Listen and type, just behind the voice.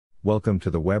Welcome to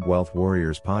the Web Wealth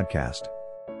Warriors podcast.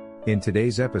 In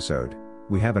today's episode,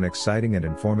 we have an exciting and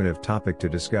informative topic to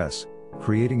discuss: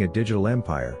 creating a digital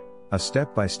empire, a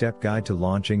step-by-step guide to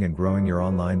launching and growing your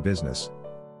online business.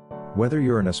 Whether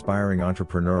you're an aspiring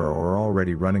entrepreneur or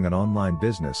already running an online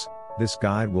business, this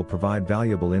guide will provide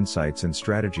valuable insights and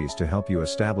strategies to help you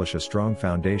establish a strong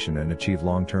foundation and achieve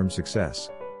long-term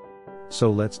success. So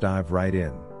let's dive right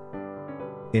in.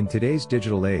 In today's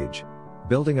digital age,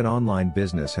 building an online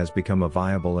business has become a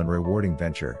viable and rewarding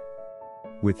venture.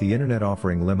 With the internet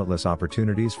offering limitless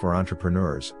opportunities for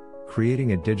entrepreneurs,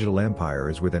 creating a digital empire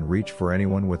is within reach for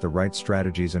anyone with the right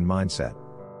strategies and mindset.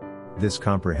 This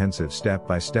comprehensive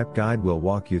step-by-step guide will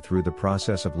walk you through the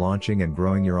process of launching and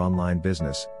growing your online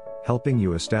business, helping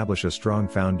you establish a strong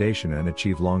foundation and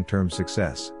achieve long-term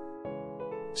success.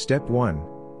 Step 1.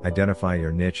 Identify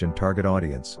your niche and target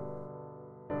audience.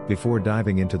 Before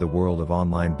diving into the world of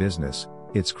online business,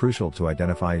 it's crucial to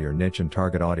identify your niche and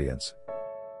target audience.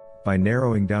 By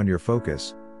narrowing down your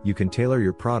focus, you can tailor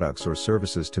your products or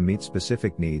services to meet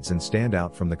specific needs and stand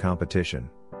out from the competition.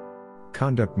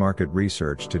 Conduct market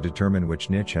research to determine which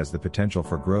niche has the potential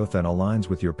for growth and aligns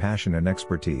with your passion and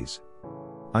expertise.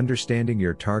 Understanding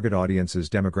your target audience's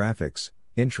demographics,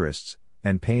 interests,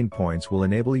 and pain points will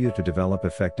enable you to develop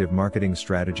effective marketing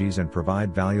strategies and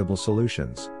provide valuable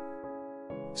solutions.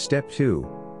 Step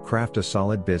 2. Craft a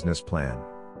solid business plan.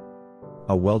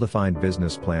 A well-defined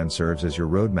business plan serves as your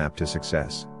roadmap to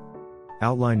success.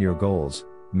 Outline your goals,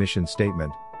 mission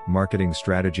statement, marketing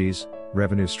strategies,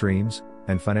 revenue streams,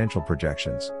 and financial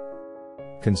projections.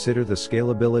 Consider the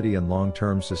scalability and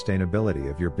long-term sustainability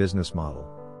of your business model.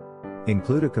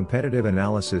 Include a competitive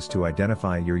analysis to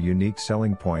identify your unique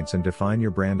selling points and define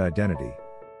your brand identity.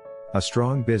 A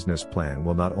strong business plan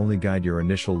will not only guide your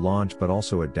initial launch but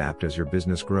also adapt as your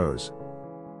business grows.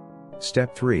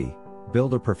 Step 3.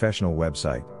 Build a professional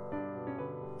website.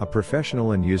 A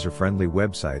professional and user-friendly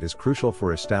website is crucial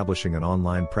for establishing an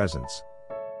online presence.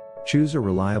 Choose a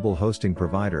reliable hosting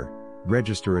provider,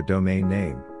 register a domain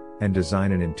name, and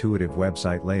design an intuitive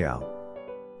website layout.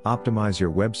 Optimize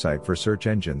your website for search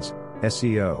engines,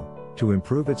 SEO, to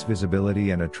improve its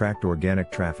visibility and attract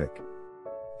organic traffic.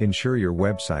 Ensure your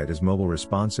website is mobile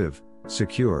responsive,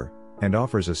 secure, and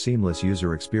offers a seamless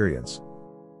user experience.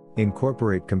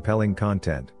 Incorporate compelling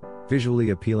content,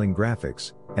 visually appealing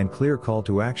graphics, and clear call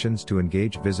to actions to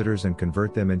engage visitors and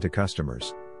convert them into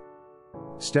customers.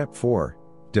 Step 4.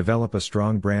 Develop a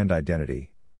strong brand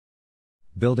identity.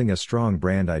 Building a strong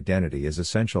brand identity is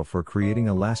essential for creating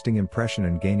a lasting impression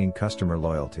and gaining customer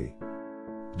loyalty.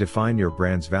 Define your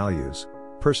brand's values,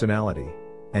 personality,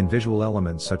 and visual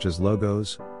elements such as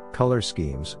logos, color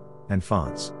schemes, and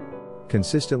fonts.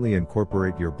 Consistently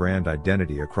incorporate your brand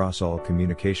identity across all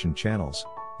communication channels,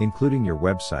 including your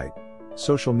website,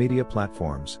 social media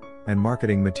platforms, and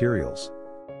marketing materials.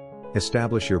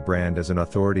 Establish your brand as an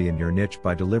authority in your niche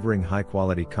by delivering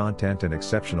high-quality content and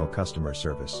exceptional customer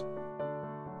service.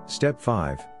 Step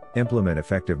 5. Implement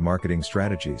effective marketing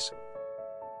strategies.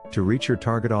 To reach your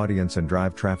target audience and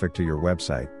drive traffic to your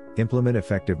website, implement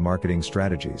effective marketing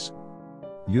strategies.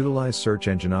 Utilize search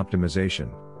engine optimization,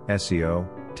 SEO,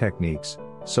 techniques,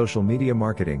 social media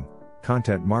marketing,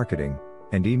 content marketing,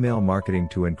 and email marketing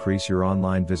to increase your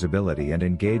online visibility and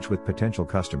engage with potential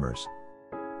customers.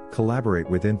 Collaborate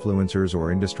with influencers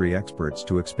or industry experts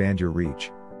to expand your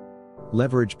reach.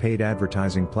 Leverage paid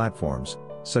advertising platforms,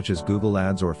 such as Google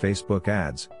Ads or Facebook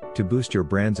Ads, to boost your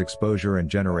brand's exposure and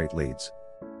generate leads.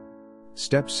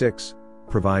 Step 6.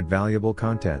 Provide valuable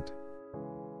content.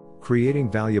 Creating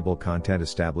valuable content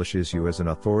establishes you as an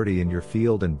authority in your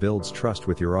field and builds trust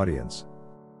with your audience.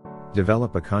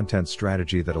 Develop a content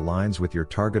strategy that aligns with your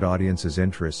target audience's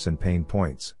interests and pain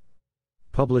points.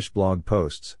 Publish blog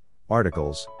posts,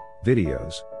 articles,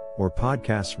 videos, or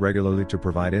podcasts regularly to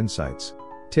provide insights,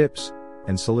 tips,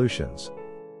 and solutions.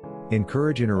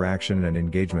 Encourage interaction and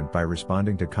engagement by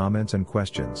responding to comments and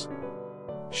questions.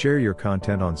 Share your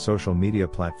content on social media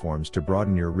platforms to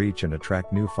broaden your reach and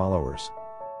attract new followers.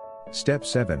 Step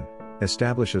 7.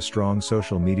 Establish a strong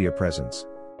social media presence.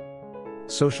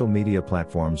 Social media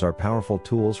platforms are powerful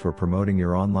tools for promoting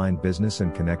your online business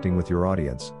and connecting with your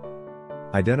audience.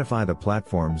 Identify the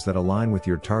platforms that align with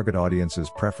your target audience's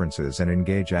preferences and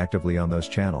engage actively on those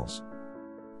channels.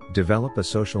 Develop a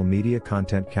social media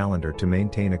content calendar to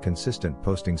maintain a consistent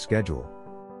posting schedule.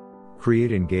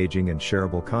 Create engaging and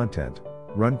shareable content,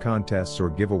 run contests or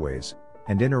giveaways,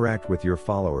 and interact with your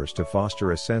followers to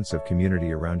foster a sense of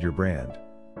community around your brand.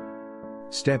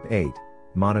 Step 8.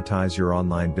 Monetize your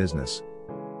online business.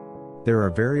 There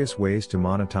are various ways to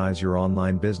monetize your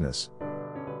online business.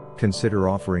 Consider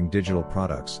offering digital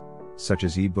products, such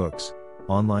as ebooks,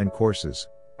 online courses,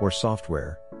 or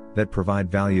software that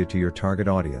provide value to your target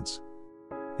audience.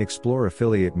 Explore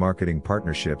affiliate marketing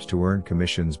partnerships to earn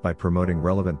commissions by promoting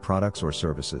relevant products or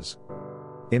services.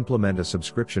 Implement a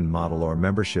subscription model or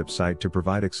membership site to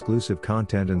provide exclusive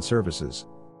content and services.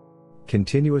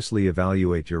 Continuously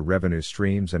evaluate your revenue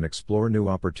streams and explore new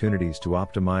opportunities to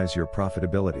optimize your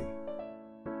profitability.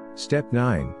 Step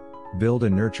 9. Build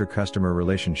and nurture customer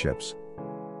relationships.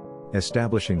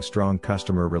 Establishing strong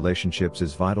customer relationships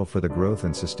is vital for the growth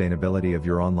and sustainability of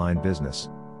your online business.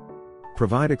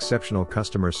 Provide exceptional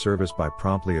customer service by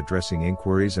promptly addressing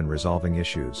inquiries and resolving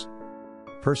issues.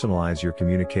 Personalize your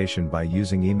communication by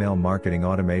using email marketing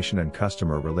automation and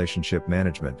customer relationship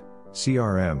management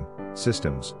 (CRM)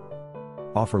 systems.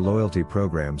 Offer loyalty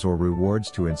programs or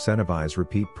rewards to incentivize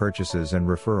repeat purchases and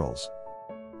referrals.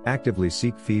 Actively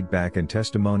seek feedback and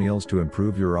testimonials to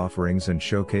improve your offerings and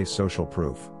showcase social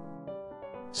proof.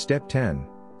 Step 10.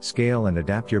 Scale and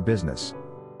adapt your business.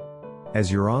 As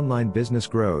your online business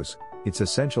grows, it's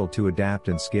essential to adapt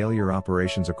and scale your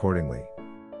operations accordingly.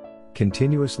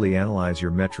 Continuously analyze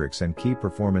your metrics and key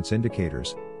performance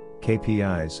indicators,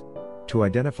 KPIs, to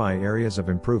identify areas of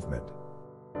improvement.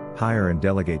 Hire and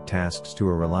delegate tasks to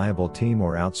a reliable team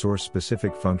or outsource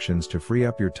specific functions to free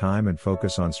up your time and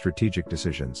focus on strategic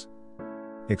decisions.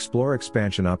 Explore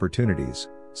expansion opportunities,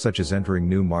 such as entering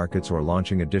new markets or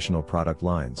launching additional product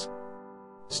lines.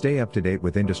 Stay up to date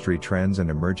with industry trends and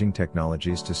emerging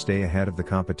technologies to stay ahead of the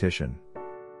competition.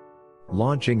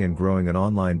 Launching and growing an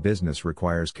online business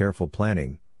requires careful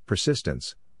planning,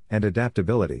 persistence, and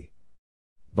adaptability.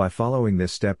 By following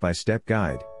this step-by-step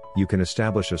guide, you can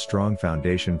establish a strong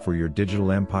foundation for your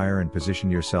digital empire and position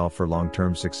yourself for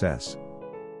long-term success.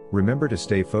 Remember to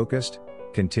stay focused,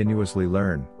 continuously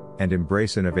learn, and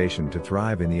embrace innovation to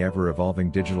thrive in the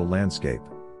ever-evolving digital landscape.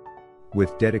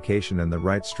 With dedication and the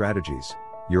right strategies,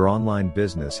 your online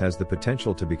business has the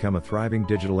potential to become a thriving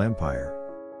digital empire.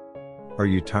 Are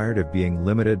you tired of being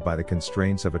limited by the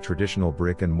constraints of a traditional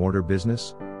brick-and-mortar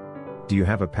business? Do you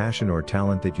have a passion or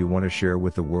talent that you want to share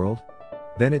with the world?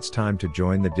 Then it's time to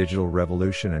join the digital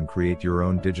revolution and create your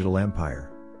own digital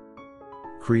empire.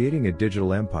 Creating a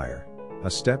digital empire, a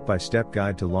step-by-step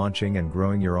guide to launching and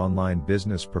growing your online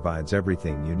business, provides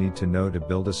everything you need to know to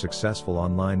build a successful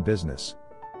online business.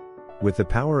 With the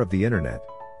power of the internet,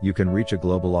 you can reach a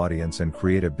global audience and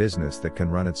create a business that can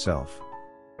run itself.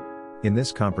 In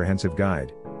this comprehensive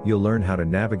guide, you'll learn how to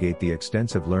navigate the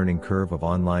extensive learning curve of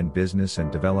online business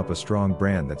and develop a strong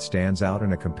brand that stands out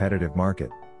in a competitive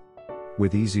market.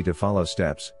 With easy-to-follow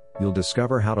steps, you'll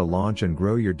discover how to launch and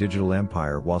grow your digital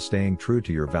empire while staying true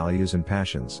to your values and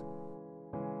passions.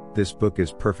 This book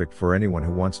is perfect for anyone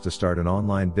who wants to start an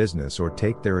online business or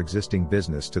take their existing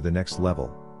business to the next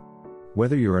level.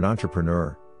 Whether you're an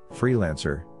entrepreneur,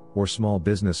 freelancer, or small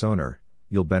business owner,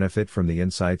 you'll benefit from the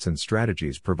insights and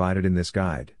strategies provided in this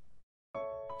guide.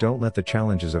 Don't let the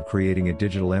challenges of creating a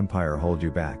digital empire hold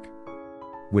you back.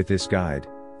 With this guide,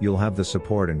 you'll have the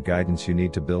support and guidance you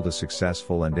need to build a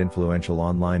successful and influential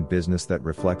online business that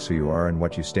reflects who you are and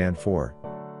what you stand for.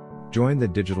 Join the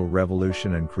digital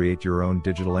revolution and create your own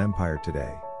digital empire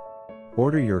today.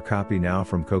 Order your copy now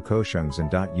from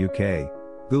KOKOSHUNGSAN.UK,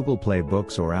 Google Play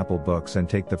Books or Apple Books, and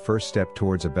take the first step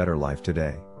towards a better life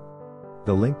today.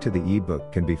 The link to the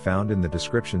ebook can be found in the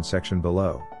description section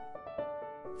below.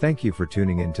 Thank you for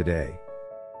tuning in today.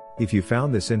 If you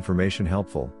found this information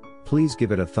helpful, please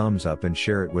give it a thumbs up and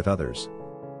share it with others.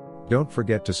 Don't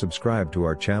forget to subscribe to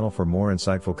our channel for more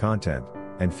insightful content,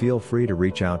 and feel free to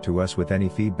reach out to us with any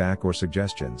feedback or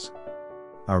suggestions.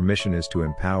 Our mission is to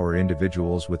empower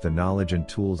individuals with the knowledge and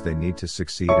tools they need to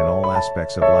succeed in all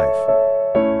aspects of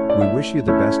life. We wish you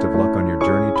the best of luck on your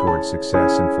journey towards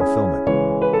success and fulfillment.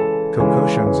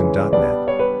 KOKOSHUNGSAN.net